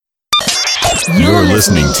You're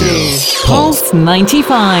listening to Pulse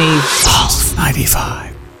 95. Pulse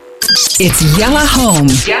 95. It's Yalla Home.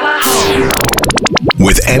 Yalla Home.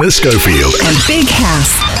 With Anna Schofield. And Big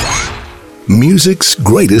House. Music's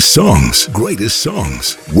greatest songs. Greatest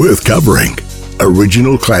songs. Worth covering.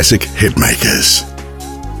 Original classic hitmakers.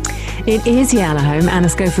 It is Yalla Home, Anna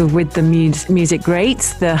Schofield with the music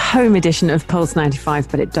greats, the home edition of Pulse 95,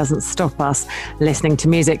 but it doesn't stop us listening to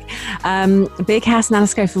music. Big House and Anna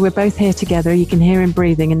Schofield, we're both here together. You can hear him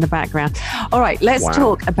breathing in the background. All right, let's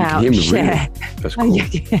talk about CHER. That's cool.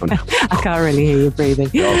 I can't really hear you breathing.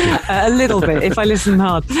 A little bit, if I listen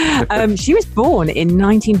hard. She was born in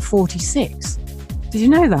 1946. Did you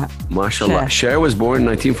know that? MashaAllah. CHER was born in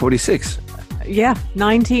 1946. Yeah,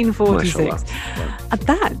 1946.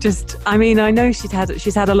 That just, I mean, I know she's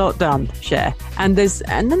had a lot done, CHER, and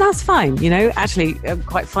then that's fine, you know. Actually,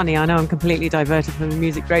 quite funny. I know I'm completely diverted from the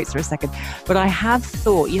music greats for a second, but I have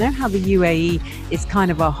thought, you know, how the UAE is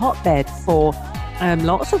kind of a hotbed for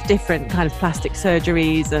lots of different kind of plastic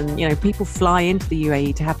surgeries, and you know, people fly into the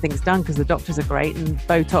UAE to have things done because the doctors are great, and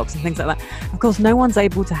Botox and things like that. Of course, no one's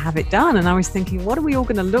able to have it done, and I was thinking, what are we all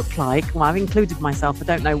going to look like? Well, I've included myself. I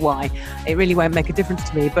don't know why. It really won't make a difference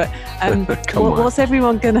to me. But what's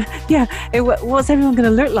everyone gonna? What's everyone going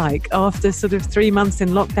to look like after sort of 3 months in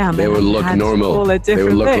lockdown? They will look normal. They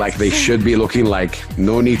will look like they should be looking like.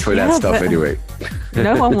 No need for that stuff anyway.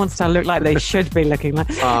 No one wants to look like they should be looking like.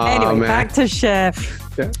 Anyway, man. Back to CHER.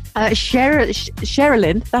 Yeah.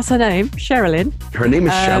 Sherilyn, that's her name. Sherilyn. Her name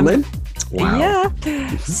is Sherilyn? Wow. Yeah.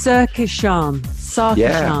 Sarkishan.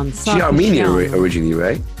 Yeah. She's Armenian originally,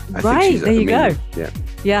 right? Right, there you go. Yeah.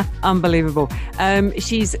 Yeah, unbelievable.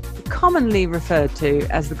 She's commonly referred to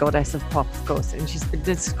as the goddess of pop, of course, and she's been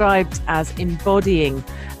described as embodying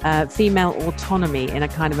female autonomy in a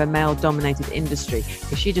kind of a male-dominated industry.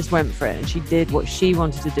 Because she just went for it and she did what she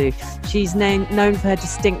wanted to do. She's known for her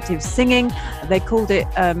distinctive singing. They called it.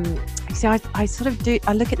 See, I sort of do.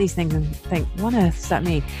 I look at these things and think, what on earth does that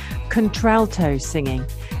mean? Contralto singing.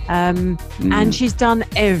 And she's done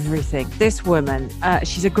everything. This woman,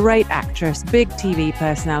 she's a great actress, big TV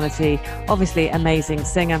personality, obviously amazing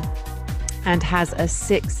singer, and has a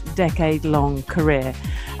 6-decade-long career.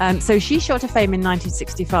 So she shot to fame in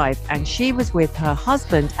 1965, and she was with her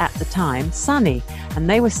husband at the time, Sonny, and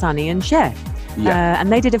they were Sonny and CHER. Yeah.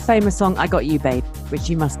 And they did a famous song, I Got You, Babe, which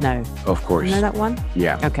you must know. Of course. You know that one?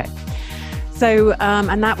 Yeah. Okay. So,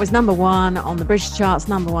 and that was number one on the British charts,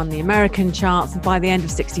 number one on the American charts. And by the end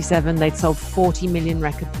of 67, they'd sold 40 million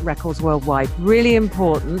records worldwide. Really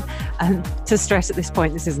important to stress at this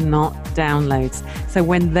point, this is not downloads. So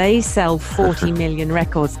when they sell 40 million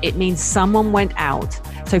records, it means someone went out.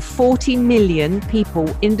 So 40 million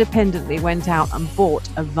people independently went out and bought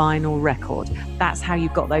a vinyl record. That's how you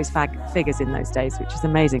got those figures in those days, which is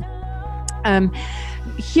amazing.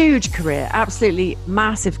 Huge career, absolutely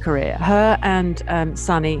massive career. Her and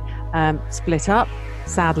Sonny split up,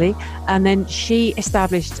 sadly, and then she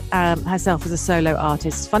established herself as a solo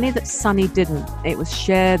artist. It's funny that Sonny didn't. It was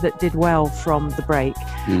CHER that did well from the break,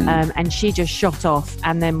 and she just shot off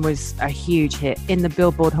and then was a huge hit in the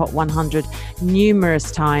Billboard Hot 100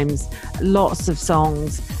 numerous times, lots of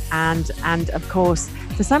songs, and of course,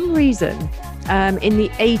 for some reason, in the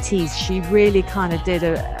 80s, she really kind of did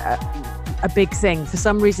a big thing. For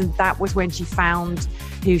some reason, that was when she found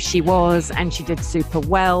who she was, and she did super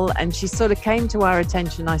well, and she sort of came to our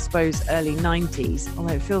attention, I suppose, early 90s,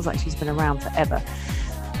 although it feels like she's been around forever.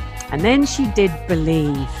 And then she did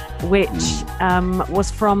Believe, which was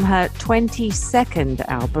from her 22nd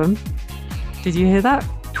album. Did you hear that?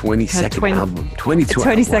 22nd album.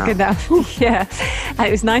 22nd wow. album, yeah. And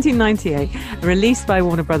it was 1998, released by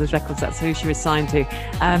Warner Brothers Records. That's who she was signed to.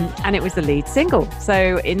 And it was the lead single. So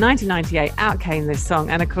in 1998, out came this song.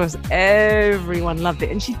 And of course, everyone loved it.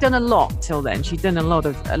 And she'd done a lot till then. She'd done a lot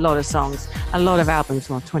of songs, a lot of albums,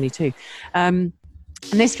 well, 22.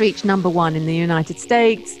 And this reached number one in the United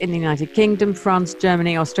States, in the United Kingdom, France,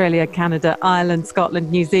 Germany, Australia, Canada, Ireland, Scotland,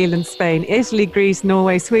 New Zealand, Spain, Italy, Greece,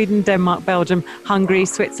 Norway, Sweden, Denmark, Belgium, Hungary,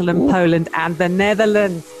 Switzerland, Poland, and the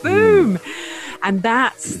Netherlands. Boom! And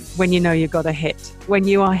that's when you know you've got a hit, when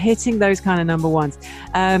you are hitting those kind of number ones.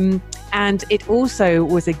 And it also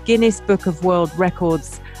was a Guinness Book of World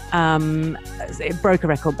Records. It broke a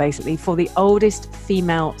record basically for the oldest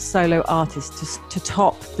female solo artist to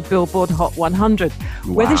top the Billboard Hot 100.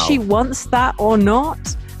 Wow. Whether she wants that or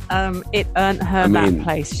not, it earned her that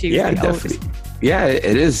place. She was the oldest. Yeah,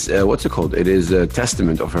 it is. What's it called? It is a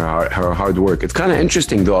testament of her hard work. It's kind of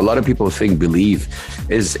interesting, though. A lot of people think "Believe"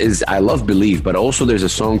 is. I love "Believe," but also there's a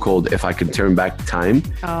song called "If I Could Turn Back Time."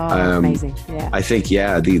 Oh, amazing! Yeah, I think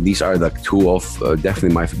these are like two of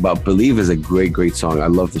definitely my. But "Believe" is a great song. I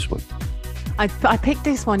love this one. I picked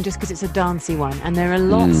this one just because it's a dancey one, and there are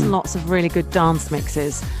lots and lots of really good dance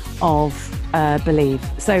mixes of Believe.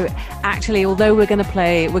 So actually, although we're going to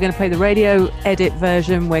play the radio edit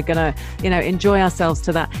version, we're going to enjoy ourselves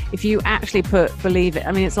to that. If you actually put Believe it,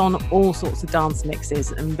 I mean, it's on all sorts of dance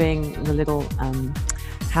mixes, and being the little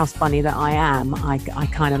house bunny that I am, I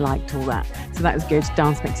kind of liked all that. So that was good.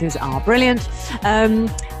 Dance mixes are brilliant.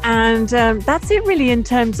 And that's it really in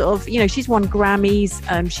terms of, she's won Grammys,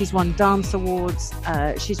 she's won dance awards,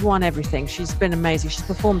 she's won everything. She's been amazing. She's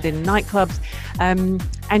performed in nightclubs,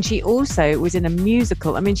 and she also was in a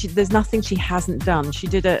musical. I mean, there's nothing she hasn't done. She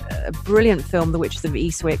did a brilliant film, The Witches of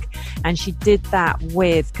Eastwick, and she did that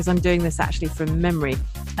with, because I'm doing this actually from memory,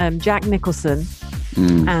 Jack Nicholson,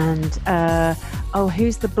 and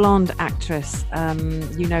who's the blonde actress?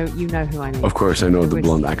 You know who I mean. Of course, I know the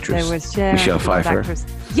blonde actress. There was Cher, Michelle Pfeiffer.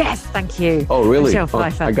 Yes, thank you. Oh, really? Michelle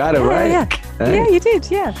Pfeiffer. I got it right. Yeah. Hey. Yeah, you did.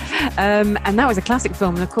 Yeah, and that was a classic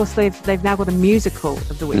film. And of course, they've now got a musical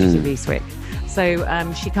of The Witches of Eastwick. So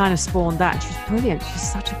she kind of spawned that. She's brilliant. She's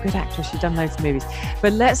such a good actress. She's done loads of movies.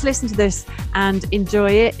 But let's listen to this and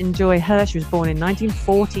enjoy it. Enjoy her. She was born in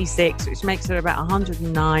 1946, which makes her about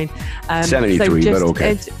 109. 73, but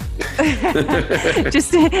okay.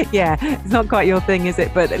 It's not quite your thing, is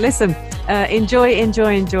it? But listen, enjoy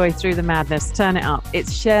through the madness. Turn it up.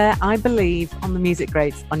 It's Cher, I Believe, on the Music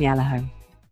Greats on Yellow Home.